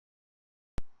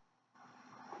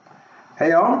Hey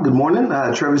y'all, good morning.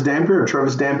 Travis Dampier of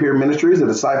Travis Dampier Ministries, a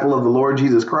disciple of the Lord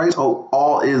Jesus Christ. Hope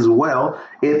all is well.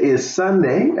 It is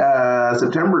Sunday,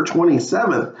 September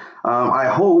 27th. I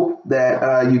hope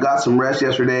that you got some rest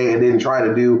yesterday and didn't try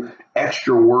to do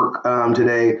extra work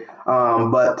today.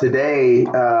 But today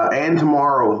and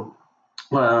tomorrow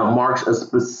marks a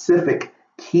specific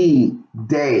key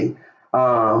day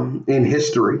in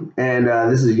history. And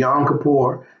this is Yom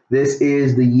Kippur. This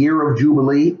is the year of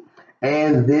Jubilee.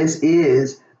 And this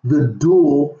is the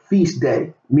dual feast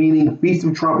day, meaning Feast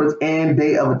of Trumpets and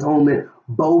Day of Atonement,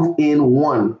 both in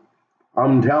one.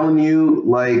 I'm telling you,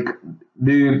 like,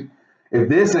 dude, if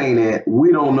this ain't it,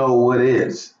 we don't know what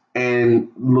is. And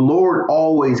the Lord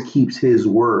always keeps his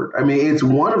word. I mean, it's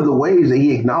one of the ways that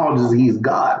he acknowledges he's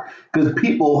God, because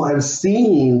people have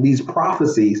seen these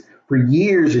prophecies for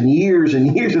years and years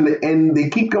and years, and they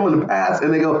keep coming to pass,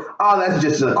 and they go, oh, that's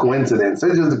just a coincidence.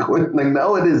 It's just a coincidence. Like,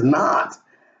 no, it is not.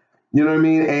 You know what I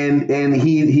mean? And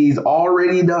he's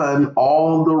already done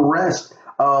all the rest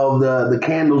of the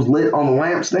candles lit on the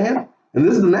lampstand. And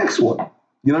this is the next one.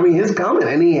 You know what I mean? It's coming,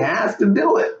 and he has to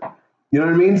do it. You know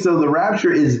what I mean? So the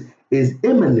rapture is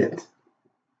imminent,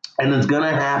 and it's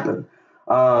gonna happen.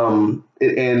 And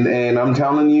I'm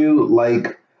telling you,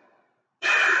 like,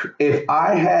 if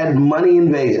I had money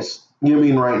in Vegas, you know what I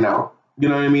mean, right now, you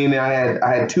know what I mean? I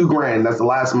had $2,000. That's the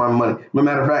last of my money. No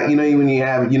matter of fact, you know, when you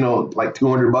have, like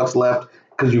 $200 left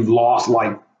because you've lost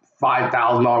like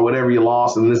 $5,000, whatever you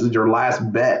lost, and this is your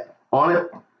last bet on it,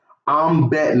 I'm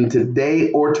betting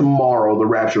today or tomorrow the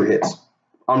rapture hits.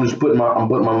 I'm putting my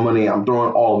money, I'm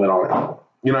throwing all of it on it.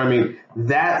 You know what I mean?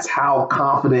 That's how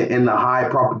confident in the high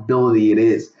probability it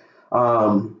is. If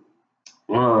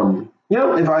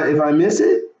I miss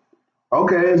it,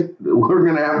 okay, we're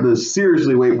going to have to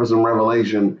seriously wait for some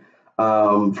revelation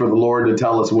for the Lord to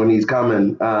tell us when he's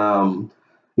coming.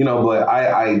 But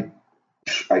I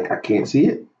can't see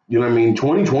it. You know what I mean?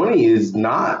 2020 is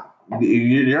not,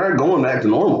 you're not going back to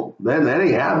normal. That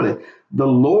ain't happening. The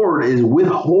Lord is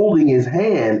withholding his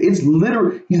hand. He's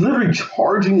literally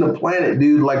charging the planet,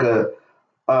 dude, like a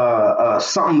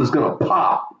something that's going to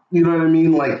pop. You know what I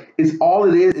mean? Like, it's all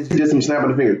it is. It's just him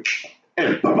snapping the finger.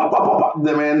 And pop, pop, pop, pop, pop.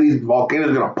 Man, these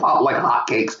volcanoes are gonna pop like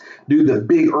hotcakes, dude. The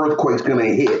big earthquake's gonna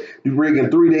hit. Dude, we're in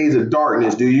 3 days of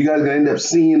darkness, dude. You guys are gonna end up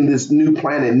seeing this new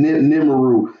planet,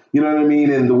 Nibiru. You know what I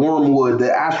mean? And the wormwood, the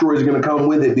asteroids are gonna come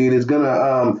with it, dude. It's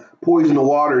gonna poison the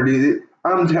water, dude.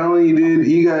 I'm telling you, dude.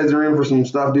 You guys are in for some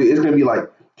stuff, dude. It's gonna be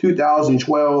like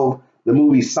 2012, the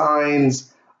movie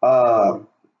Signs.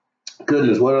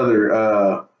 Goodness, what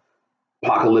other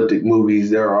apocalyptic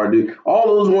movies there are, dude. All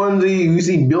those ones that you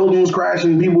see buildings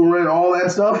crashing, people running, all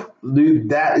that stuff, dude,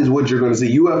 that is what you're going to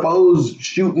see. UFOs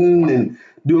shooting and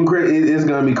doing crazy. It's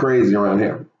going to be crazy around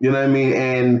here. You know what I mean?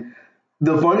 And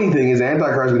the funny thing is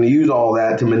Antichrist is going to use all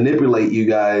that to manipulate you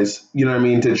guys, you know what I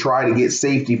mean, to try to get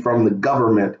safety from the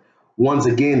government. Once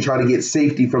again, try to get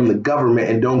safety from the government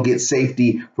and don't get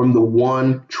safety from the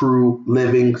one true,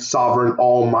 living, sovereign,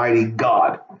 almighty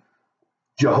God.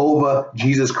 Jehovah,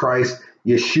 Jesus Christ,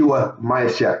 Yeshua,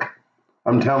 Mashiach.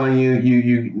 I'm telling you,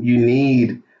 you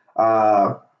need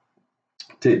to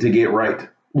get right.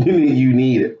 You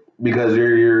need it, because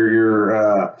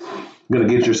you're gonna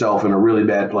get yourself in a really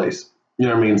bad place. You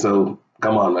know what I mean? So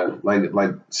come on, man.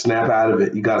 Like snap out of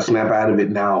it. You gotta snap out of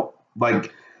it now.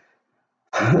 Like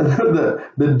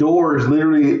the doors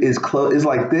literally is close. It's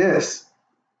like this,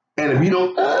 and if you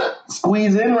don't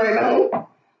squeeze in right now,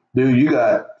 dude, you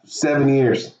got 7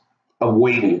 years of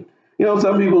waiting. You know,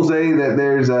 some people say that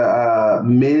there's a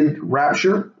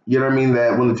mid-rapture, you know what I mean,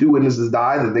 that when the two witnesses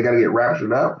die, that they got to get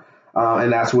raptured up.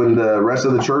 And that's when the rest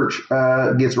of the church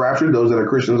gets raptured, those that are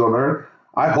Christians on earth.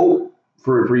 I hope,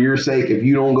 for your sake, if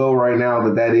you don't go right now,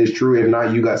 that is true. If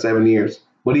not, you got 7 years.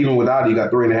 But even without it, you got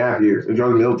 3.5 years. And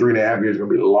trust me, those 3.5 years are going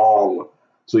to be long.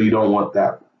 So you don't want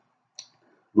that.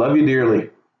 Love you dearly.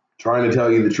 Trying to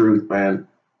tell you the truth, man.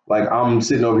 Like, I'm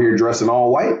sitting over here dressing all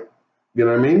white. You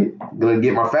know what I mean? Gonna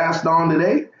get my fast on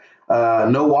today.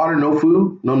 No water, no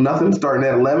food, no nothing. Starting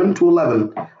at 11 to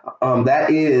 11. That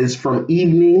is from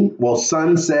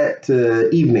sunset to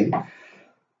evening,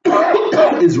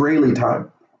 Israeli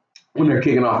time, when they're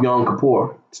kicking off Yom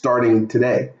Kippur, starting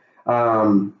today.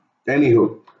 Anywho,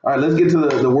 all right, let's get to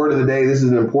the word of the day. This is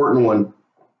an important one.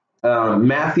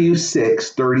 Matthew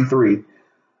 6:33.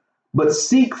 But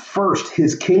seek first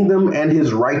his kingdom and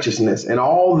his righteousness, and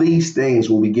all these things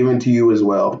will be given to you as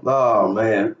well. Oh,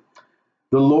 man.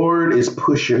 The Lord is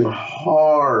pushing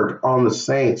hard on the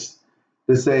saints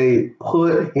to say,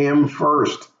 put him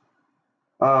first.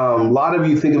 A lot of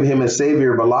you think of him as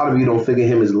Savior, but a lot of you don't think of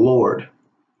him as Lord,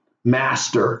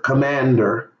 Master,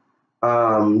 Commander.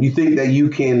 You think that you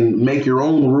can make your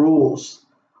own rules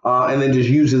and then just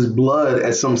use his blood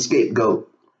as some scapegoat.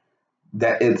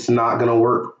 That it's not going to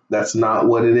work. That's not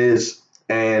what it is.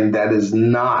 And that is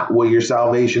not what your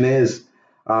salvation is.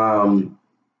 You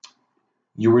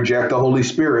reject the Holy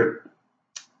Spirit.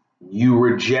 You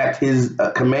reject his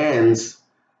commands.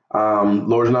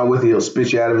 Lord's not with you. He'll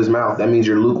spit you out of his mouth. That means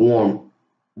you're lukewarm.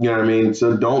 You know what I mean?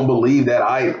 So don't believe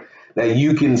that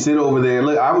you can sit over there.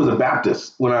 Look, I was a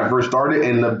Baptist when I first started,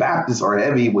 and the Baptists are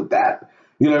heavy with that.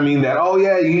 You know what I mean? That, oh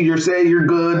yeah, you're saying you're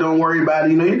good. Don't worry about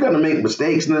it. You know, you're going to make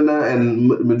mistakes. And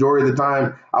majority of the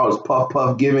time I was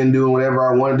puff giving, doing whatever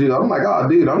I want to do. I'm like, oh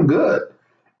dude, I'm good.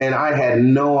 And I had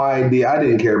no idea. I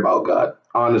didn't care about God,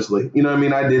 honestly. You know what I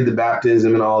mean? I did the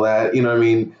baptism and all that. You know what I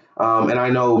mean? And I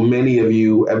know many of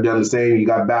you have done the same. You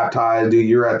got baptized, dude.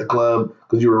 You're at the club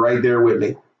because you were right there with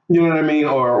me. You know what I mean?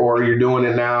 Or you're doing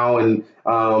it now, and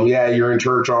yeah, you're in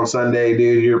church on Sunday,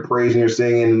 dude. You're praising, you're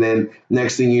singing, and then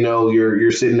next thing you know,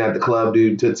 you're sitting at the club,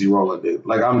 dude, tootsie rolling, dude.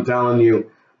 Like I'm telling you,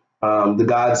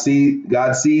 God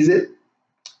sees it.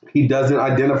 He doesn't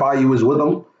identify you as with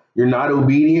him. You're not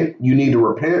obedient. You need to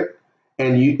repent,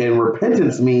 and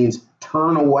repentance means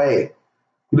turn away.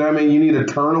 You know what I mean? You need to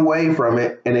turn away from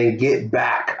it and then get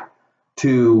back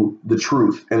to the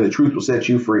truth, and the truth will set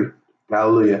you free.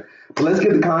 Hallelujah. But let's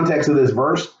get the context of this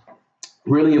verse.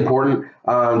 Really important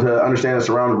to understand the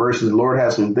surrounding verses. The Lord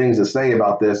has some things to say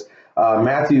about this.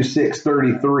 Matthew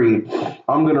 6:33.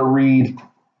 I'm going to read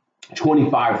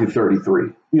 25 through 33.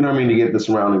 You know what I mean? To get the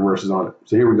surrounding verses on it.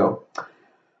 So here we go.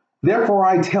 Therefore,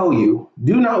 I tell you,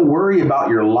 do not worry about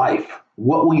your life.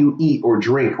 What will you eat or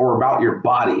drink, or about your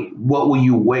body? What will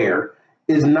you wear?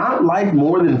 Is not life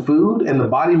more than food, and the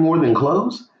body more than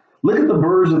clothes? Look at the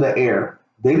birds of the air.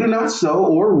 They do not sow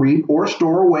or reap or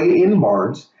store away in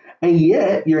barns, and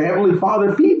yet your heavenly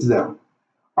Father feeds them.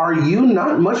 Are you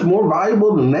not much more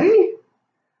valuable than they?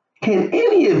 Can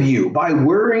any of you, by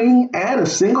worrying, add a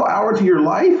single hour to your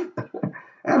life?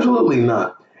 Absolutely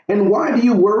not. And why do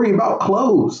you worry about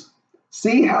clothes?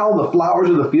 See how the flowers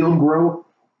of the field grow?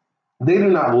 They do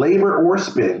not labor or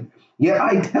spin. Yet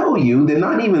I tell you that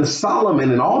not even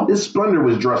Solomon in all his splendor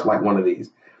was dressed like one of these.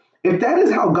 If that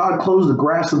is how God clothes the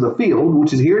grass of the field,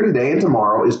 which is here today and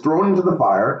tomorrow is thrown into the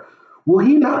fire, will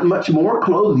he not much more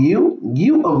clothe you,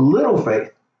 you of little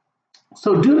faith?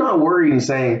 So do not worry in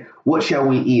saying, what shall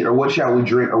we eat, or what shall we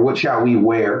drink, or what shall we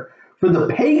wear? For the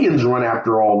pagans run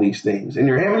after all these things, and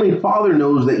your heavenly Father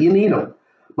knows that you need them.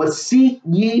 But seek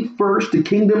ye first the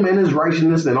kingdom and his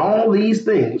righteousness, and all these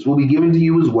things will be given to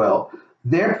you as well.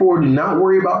 Therefore do not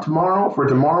worry about tomorrow, for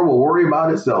tomorrow will worry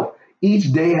about itself.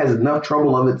 Each day has enough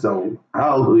trouble of its own.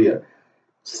 Hallelujah.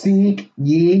 Seek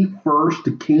ye first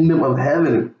the kingdom of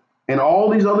heaven, and all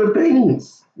these other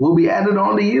things will be added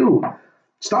on to you.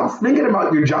 Stop thinking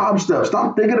about your job stuff.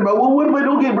 Stop thinking about, well, what if I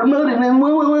don't get promoted? And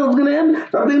what's going to happen?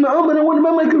 Stop thinking about, oh, but what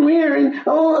about my career? And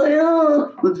oh,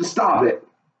 yeah. Let's just stop it.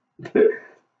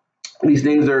 These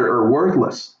things are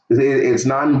worthless. It's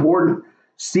not important.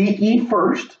 Seek ye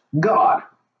first God,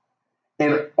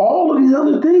 and all of these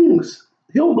other things,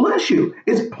 he'll bless you.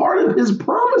 It's part of his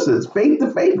promises, faith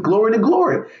to faith, glory to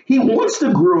glory. He wants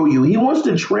to grow you. He wants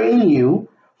to train you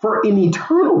for an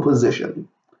eternal position.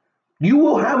 You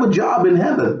will have a job in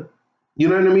heaven. You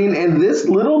know what I mean? And this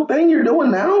little thing you're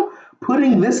doing now,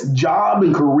 putting this job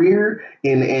and career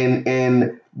and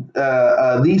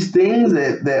these things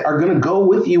that are going to go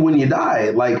with you when you die,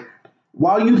 like,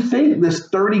 while you think this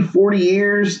 30, 40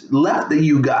 years left that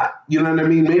you got, you know what I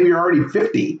mean? Maybe you're already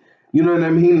 50, you know what I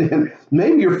mean? And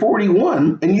maybe you're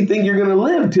 41 and you think you're going to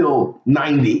live till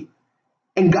 90.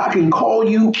 And God can call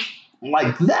you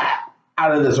like that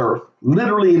out of this earth,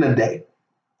 literally in a day.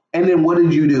 And then what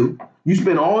did you do? You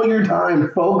spent all your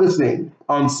time focusing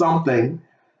on something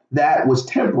that was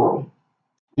temporal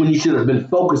when you should have been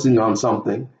focusing on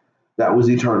something that was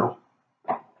eternal.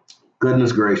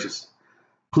 Goodness gracious.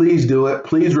 Please do it.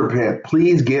 Please repent.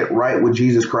 Please get right with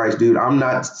Jesus Christ, dude. I'm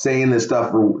not saying this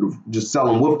stuff for just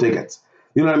selling wolf tickets.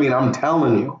 You know what I mean? I'm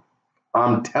telling you.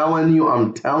 I'm telling you.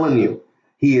 I'm telling you.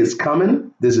 He is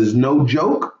coming. This is no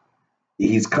joke.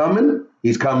 He's coming.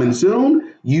 He's coming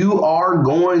soon. You are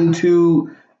going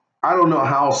to, I don't know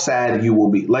how sad you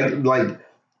will be. Like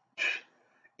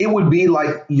it would be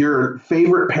like your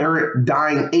favorite parent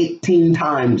dying 18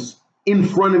 times in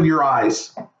front of your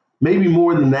eyes. Maybe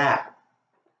more than that.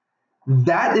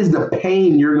 That is the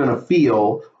pain you're going to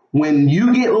feel when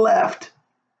you get left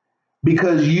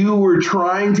because you were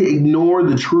trying to ignore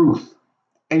the truth.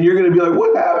 And you're going to be like,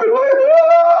 what happened?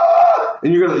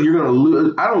 And you're going to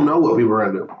lose. I don't know what people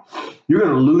are going to do. You're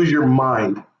going to lose your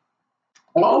mind.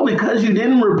 All because you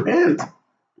didn't repent.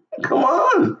 Come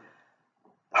on.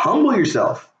 Humble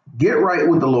yourself. Get right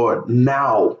with the Lord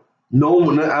now. No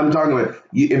one, I'm talking about,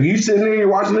 if you sitting there, you're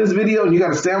watching this video and you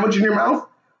got a sandwich in your mouth,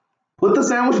 put the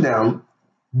sandwich down,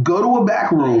 go to a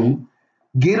back room,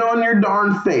 get on your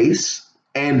darn face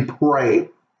and pray. If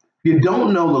you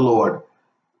don't know the Lord,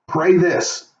 pray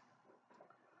this.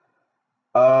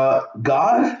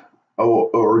 God,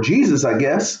 or Jesus, I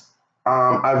guess,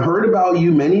 I've heard about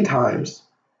you many times.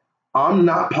 I'm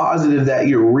not positive that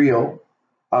you're real.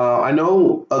 I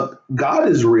know God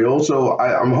is real, so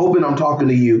I'm hoping I'm talking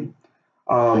to you.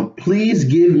 Please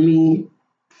give me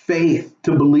faith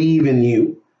to believe in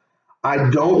you. I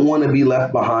don't want to be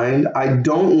left behind. I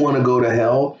don't want to go to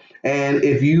hell. And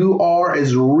if you are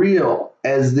as real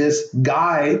as this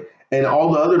guy and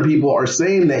all the other people are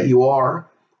saying that you are,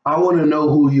 I want to know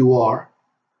who you are.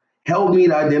 Help me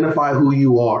to identify who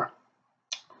you are.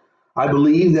 I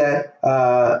believe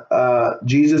that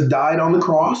Jesus died on the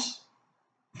cross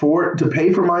to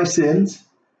pay for my sins,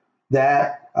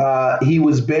 that he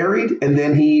was buried, and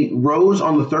then he rose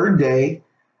on the third day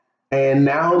and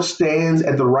now stands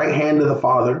at the right hand of the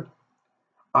Father.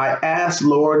 I ask,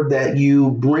 Lord, that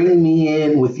you bring me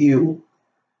in with you.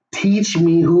 Teach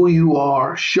me who you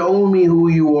are. Show me who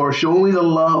you are. Show me the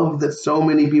love that so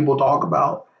many people talk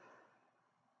about.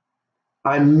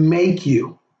 I make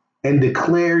you and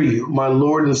declare you my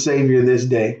Lord and Savior this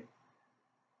day.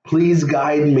 Please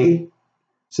guide me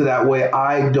so that way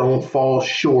I don't fall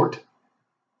short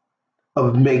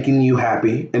of making you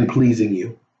happy and pleasing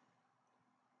you.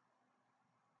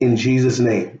 In Jesus'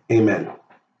 name, amen.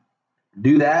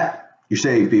 Do that, you're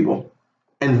saved, people.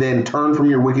 And then turn from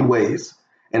your wicked ways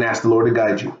and ask the Lord to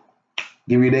guide you.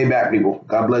 Give your day back, people.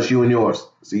 God bless you and yours.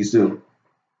 See you soon.